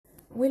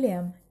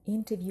William,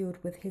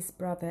 interviewed with his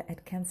brother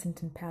at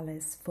Kensington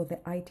Palace for the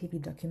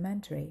ITV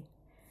documentary,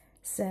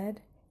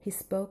 said he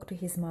spoke to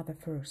his mother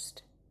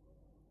first.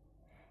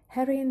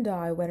 Harry and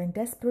I were in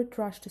desperate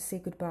rush to say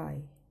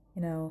goodbye.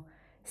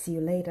 See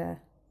you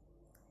later.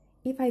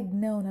 If I'd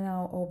known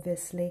now,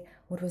 obviously,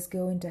 what was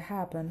going to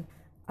happen,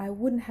 I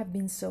wouldn't have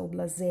been so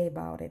blasé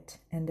about it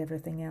and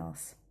everything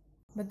else.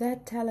 But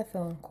that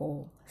telephone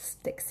call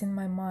sticks in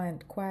my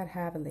mind quite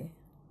heavily.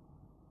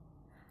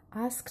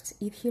 Asked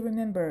if he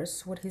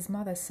remembers what his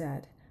mother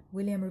said,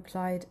 William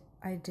replied,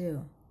 "I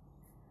do,"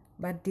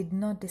 but did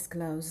not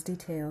disclose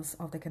details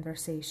of the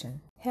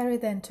conversation. Harry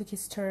then took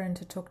his turn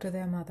to talk to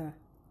their mother.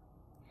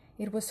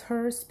 It was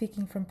her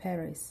speaking from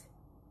Paris.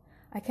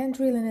 I can't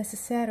really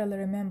necessarily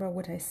remember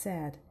what I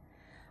said,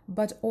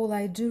 but all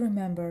I do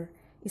remember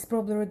is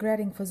probably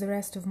regretting for the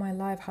rest of my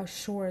life how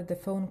short the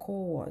phone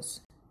call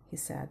was, he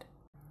said.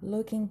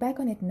 Looking back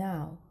on it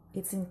now,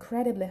 it's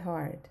incredibly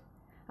hard.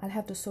 I'll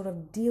have to sort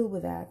of deal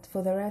with that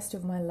for the rest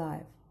of my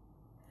life.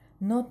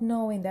 Not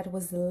knowing that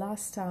was the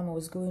last time I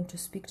was going to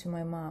speak to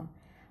my mom,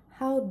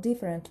 how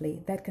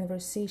differently that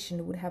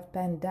conversation would have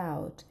panned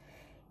out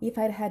if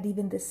I'd had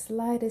even the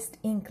slightest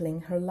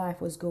inkling her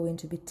life was going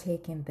to be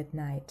taken that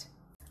night.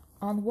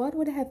 On what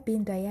would have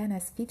been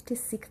Diana's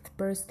 56th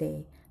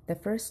birthday, the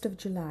 1st of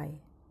July,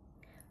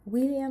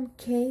 William,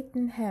 Kate,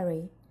 and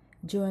Harry,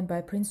 joined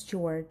by Prince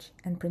George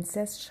and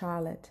Princess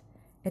Charlotte,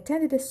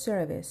 attended a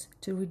service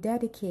to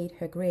rededicate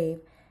her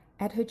grave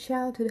at her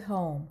childhood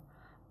home,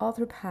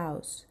 Althorp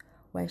House,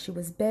 where she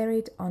was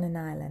buried on an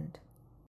island.